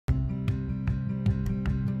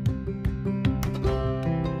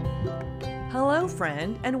Hello,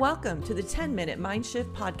 friend, and welcome to the 10-Minute Mind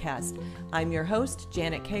Shift Podcast. I'm your host,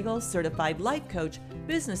 Janet Cagle, certified life coach,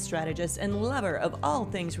 business strategist, and lover of all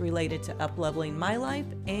things related to up-leveling my life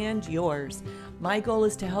and yours. My goal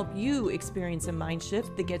is to help you experience a mind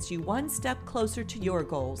shift that gets you one step closer to your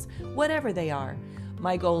goals, whatever they are.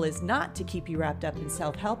 My goal is not to keep you wrapped up in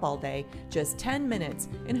self-help all day, just 10 minutes.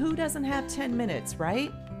 And who doesn't have 10 minutes,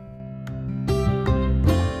 right?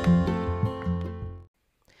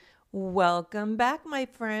 Welcome back, my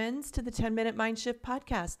friends, to the 10-Minute Mind Shift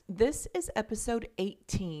Podcast. This is episode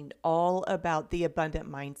 18, all about the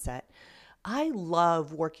abundant mindset. I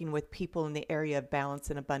love working with people in the area of balance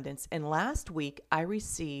and abundance. And last week, I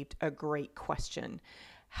received a great question.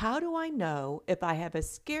 How do I know if I have a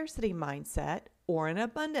scarcity mindset or an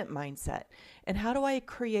abundant mindset? And how do I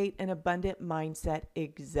create an abundant mindset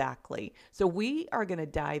exactly? So we are going to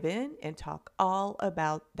dive in and talk all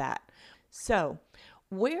about that. So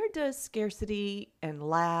where does scarcity and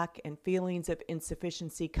lack and feelings of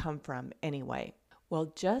insufficiency come from anyway?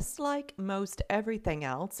 Well, just like most everything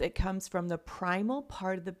else, it comes from the primal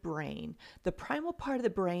part of the brain. The primal part of the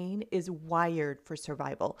brain is wired for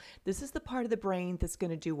survival. This is the part of the brain that's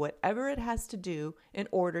going to do whatever it has to do in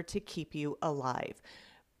order to keep you alive.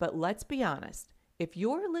 But let's be honest. If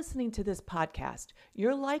you're listening to this podcast,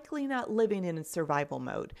 you're likely not living in survival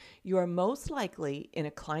mode. You are most likely in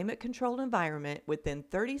a climate-controlled environment within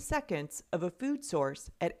 30 seconds of a food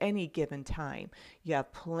source at any given time. You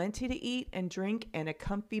have plenty to eat and drink and a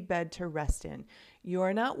comfy bed to rest in. You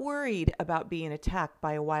are not worried about being attacked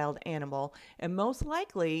by a wild animal and most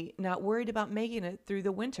likely not worried about making it through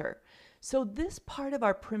the winter. So this part of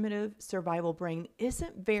our primitive survival brain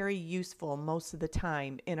isn't very useful most of the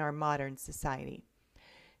time in our modern society.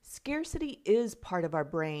 Scarcity is part of our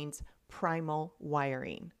brain's primal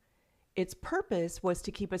wiring. Its purpose was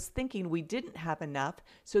to keep us thinking we didn't have enough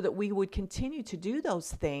so that we would continue to do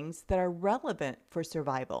those things that are relevant for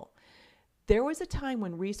survival. There was a time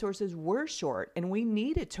when resources were short and we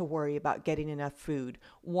needed to worry about getting enough food,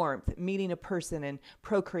 warmth, meeting a person, and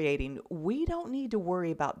procreating. We don't need to worry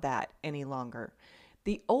about that any longer.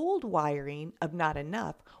 The old wiring of not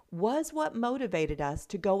enough was what motivated us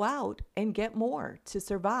to go out and get more to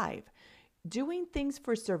survive. Doing things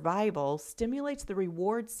for survival stimulates the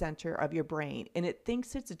reward center of your brain, and it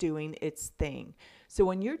thinks it's doing its thing. So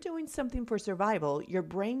when you're doing something for survival, your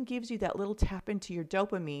brain gives you that little tap into your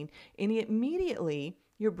dopamine, and immediately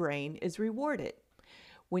your brain is rewarded.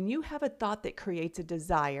 When you have a thought that creates a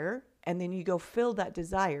desire, and then you go fill that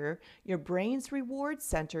desire, your brain's reward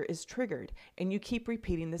center is triggered, and you keep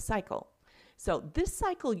repeating the cycle. So this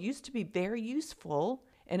cycle used to be very useful,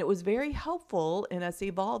 and it was very helpful in us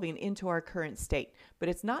evolving into our current state, but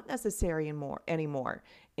it's not necessary anymore.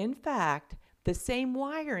 In fact, the same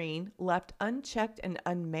wiring left unchecked and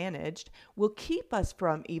unmanaged will keep us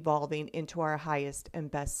from evolving into our highest and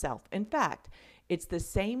best self. In fact, it's the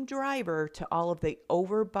same driver to all of the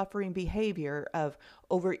over-buffering behavior of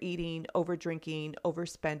overeating, overdrinking,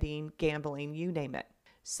 overspending, gambling, you name it.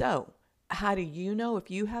 So, how do you know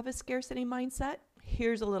if you have a scarcity mindset?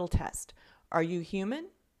 Here's a little test. Are you human?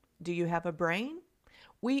 Do you have a brain?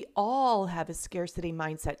 We all have a scarcity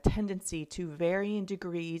mindset tendency to varying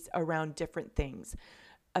degrees around different things.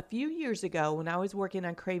 A few years ago, when I was working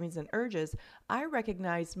on cravings and urges, I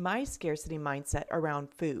recognized my scarcity mindset around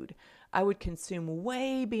food. I would consume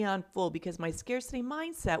way beyond full because my scarcity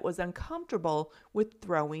mindset was uncomfortable with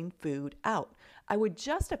throwing food out. I would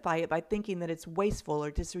justify it by thinking that it's wasteful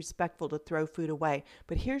or disrespectful to throw food away.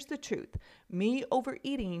 But here's the truth. Me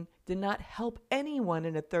overeating did not help anyone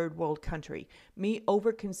in a third world country. Me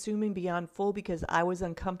over-consuming beyond full because I was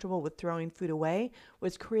uncomfortable with throwing food away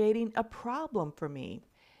was creating a problem for me.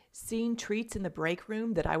 Seeing treats in the break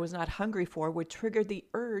room that I was not hungry for would trigger the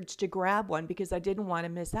urge to grab one because I didn't want to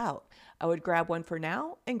miss out. I would grab one for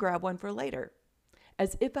now and grab one for later.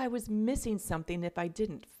 As if I was missing something if I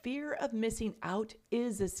didn't. Fear of missing out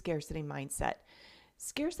is a scarcity mindset.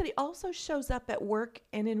 Scarcity also shows up at work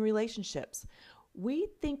and in relationships. We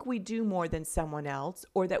think we do more than someone else,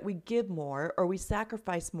 or that we give more, or we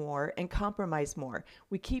sacrifice more and compromise more.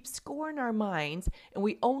 We keep score in our minds, and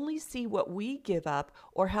we only see what we give up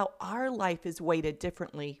or how our life is weighted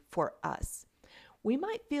differently for us. We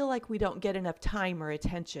might feel like we don't get enough time or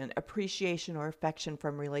attention, appreciation, or affection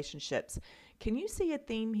from relationships. Can you see a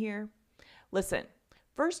theme here? Listen,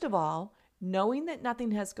 first of all, Knowing that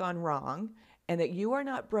nothing has gone wrong and that you are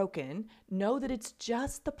not broken, know that it's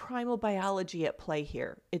just the primal biology at play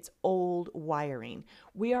here. It's old wiring.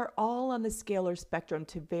 We are all on the scalar spectrum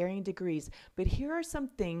to varying degrees, but here are some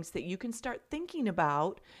things that you can start thinking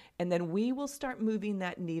about, and then we will start moving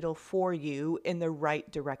that needle for you in the right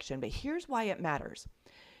direction. But here's why it matters.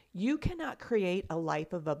 You cannot create a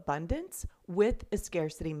life of abundance with a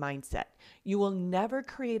scarcity mindset. You will never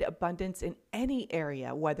create abundance in any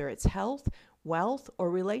area, whether it's health, wealth,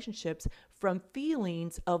 or relationships, from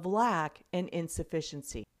feelings of lack and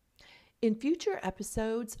insufficiency. In future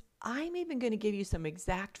episodes, I'm even going to give you some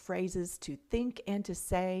exact phrases to think and to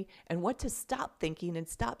say and what to stop thinking and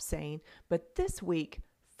stop saying. But this week,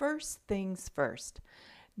 first things first.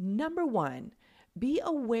 Number one, be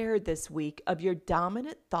aware this week of your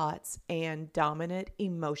dominant thoughts and dominant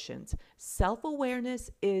emotions.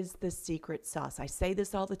 Self-awareness is the secret sauce. I say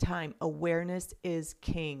this all the time. Awareness is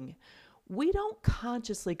king. We don't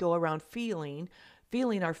consciously go around feeling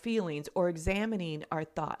our feelings or examining our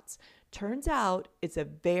thoughts. Turns out it's a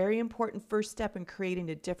very important first step in creating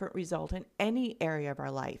a different result in any area of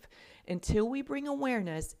our life. Until we bring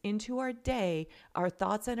awareness into our day, our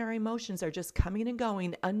thoughts and our emotions are just coming and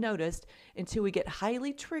going unnoticed until we get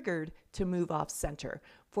highly triggered to move off center.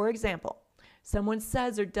 For example, someone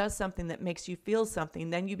says or does something that makes you feel something,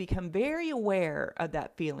 then you become very aware of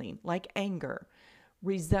that feeling, like anger,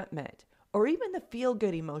 resentment, or even the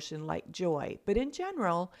feel-good emotion like joy. But in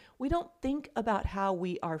general, we don't think about how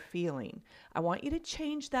we are feeling. I want you to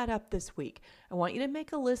change that up this week. I want you to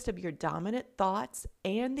make a list of your dominant thoughts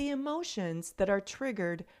and the emotions that are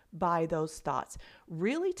triggered by those thoughts.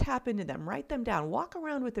 Really tap into them, write them down, walk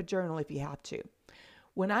around with a journal if you have to.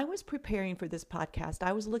 When I was preparing for this podcast,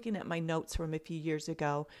 I was looking at my notes from a few years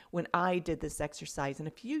ago when I did this exercise. And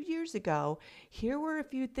a few years ago, here were a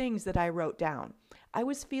few things that I wrote down. I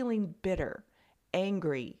was feeling bitter,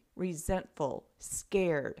 angry, resentful,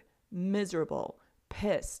 scared, miserable,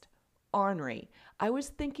 pissed, ornery. I was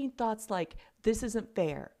thinking thoughts like, this isn't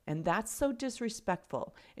fair, and that's so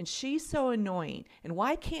disrespectful, and she's so annoying, and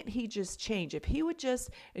why can't he just change? If he would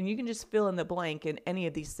just, and you can just fill in the blank in any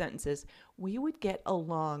of these sentences, we would get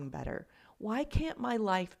along better. Why can't my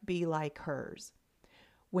life be like hers?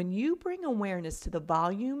 When you bring awareness to the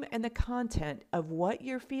volume and the content of what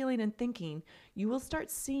you're feeling and thinking, you will start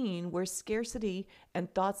seeing where scarcity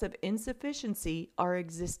and thoughts of insufficiency are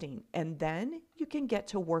existing, and then you can get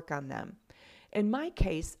to work on them. In my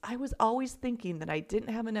case, I was always thinking that I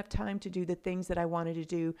didn't have enough time to do the things that I wanted to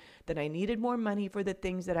do, that I needed more money for the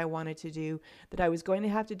things that I wanted to do, that I was going to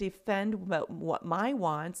have to defend what my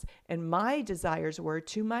wants and my desires were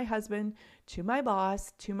to my husband, to my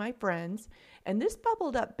boss, to my friends. And this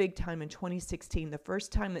bubbled up big time in 2016, the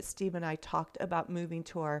first time that Steve and I talked about moving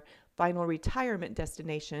to our final retirement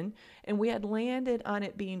destination, and we had landed on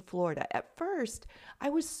it being Florida. At first, I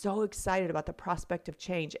was so excited about the prospect of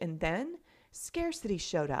change, and then scarcity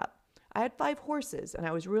showed up. I had 5 horses, and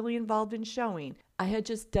I was really involved in showing. I had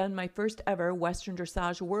just done my first ever Western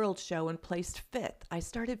Dressage World Show and placed 5th. I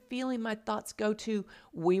started feeling my thoughts go to,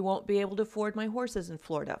 we won't be able to afford my horses in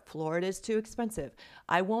Florida. Florida is too expensive.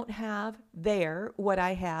 I won't have there what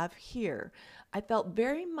I have here. I felt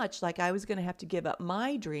very much like I was going to have to give up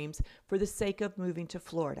my dreams for the sake of moving to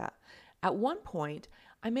Florida. At one point,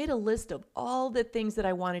 I made a list of all the things that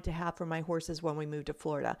I wanted to have for my horses when we moved to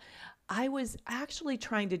Florida. I was actually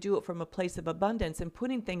trying to do it from a place of abundance and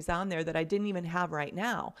putting things on there that I didn't even have right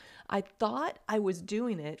now. I thought I was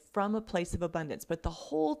doing it from a place of abundance, but the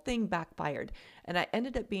whole thing backfired. And I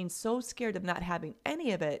ended up being so scared of not having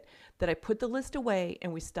any of it that I put the list away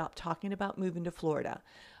and we stopped talking about moving to Florida.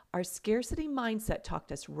 Our scarcity mindset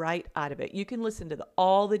talked us right out of it. You can listen to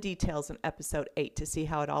all the details in episode 8 to see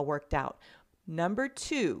how it all worked out. Number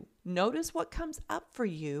 2, notice what comes up for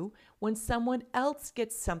you when someone else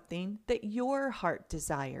gets something that your heart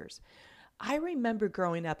desires. I remember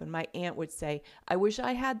growing up and my aunt would say, I wish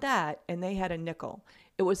I had that, and they had a nickel.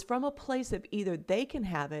 It was from a place of either they can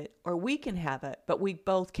have it or we can have it, but we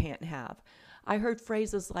both can't have. I heard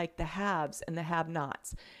phrases like the haves and the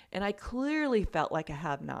have-nots, and I clearly felt like a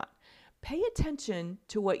have-not. Pay attention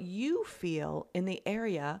to what you feel in the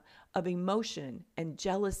area of emotion and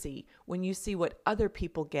jealousy when you see what other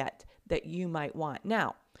people get that you might want.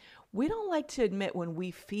 Now, we don't like to admit when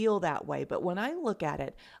we feel that way, but when I look at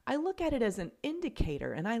it as an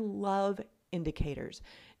indicator, and I love indicators.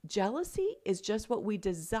 Jealousy is just what we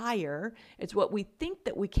desire. It's what we think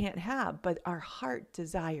that we can't have, but our heart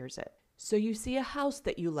desires it. So you see a house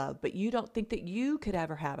that you love, but you don't think that you could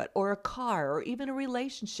ever have it, or a car, or even a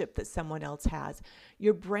relationship that someone else has.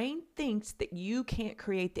 Your brain thinks that you can't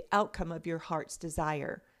create the outcome of your heart's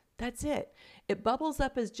desire. That's it. It bubbles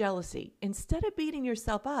up as jealousy. Instead of beating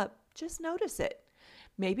yourself up, just notice it.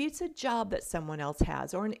 Maybe it's a job that someone else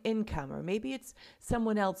has, or an income, or maybe it's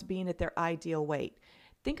someone else being at their ideal weight.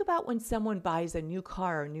 Think about when someone buys a new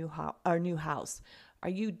car or new house. Are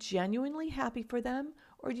you genuinely happy for them,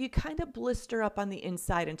 or do you kind of blister up on the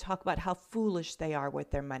inside and talk about how foolish they are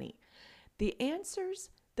with their money? The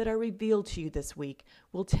answers that are revealed to you this week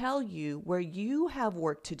will tell you where you have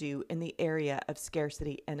work to do in the area of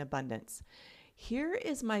scarcity and abundance. Here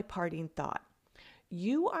is my parting thought.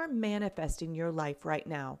 You are manifesting your life right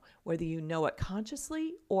now, whether you know it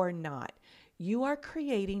consciously or not. You are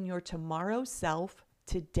creating your tomorrow self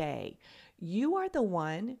today. You are the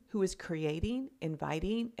one who is creating,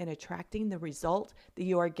 inviting, and attracting the result that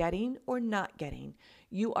you are getting or not getting.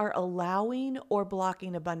 You are allowing or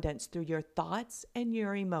blocking abundance through your thoughts and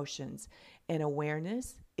your emotions, and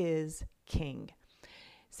awareness is king.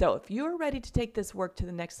 So if you're ready to take this work to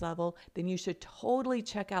the next level, then you should totally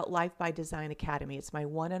check out Life by Design Academy. It's my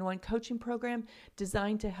one-on-one coaching program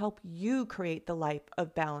designed to help you create the life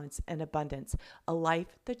of balance and abundance, a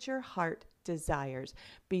life that your heart desires.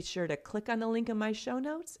 Be sure to click on the link in my show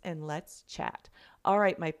notes and let's chat. All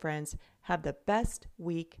right, my friends, have the best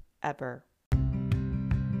week ever.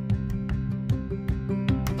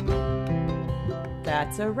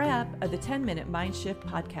 That's a wrap of the 10-Minute Mind Shift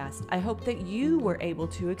podcast. I hope that you were able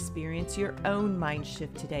to experience your own mind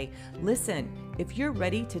shift today. Listen, if you're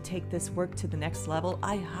ready to take this work to the next level,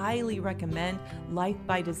 I highly recommend Life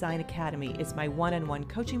by Design Academy. It's my one-on-one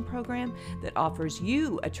coaching program that offers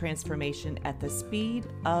you a transformation at the speed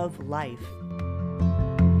of life.